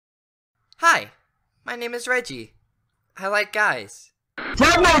Hi, my name is Reggie. I like guys.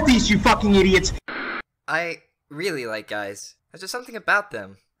 Drive northeast, you fucking idiots! I really like guys. There's just something about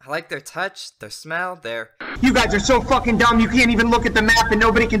them. I like their touch, their smell, their... You guys are so fucking dumb you can't even look at the map and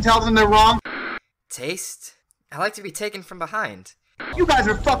nobody can tell them they're wrong. Taste? I like to be taken from behind. You guys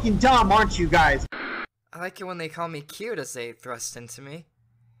are fucking dumb, aren't you guys? I like it when they call me cute as they thrust into me,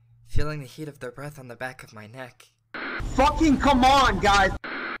 feeling the heat of their breath on the back of my neck. Fucking come on, guys!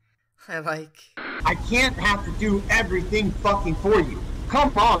 I can't have to do everything fucking for you.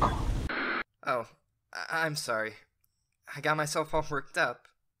 Come on! Oh, I'm sorry. I got myself all worked up.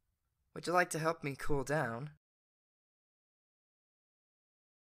 Would you like to help me cool down?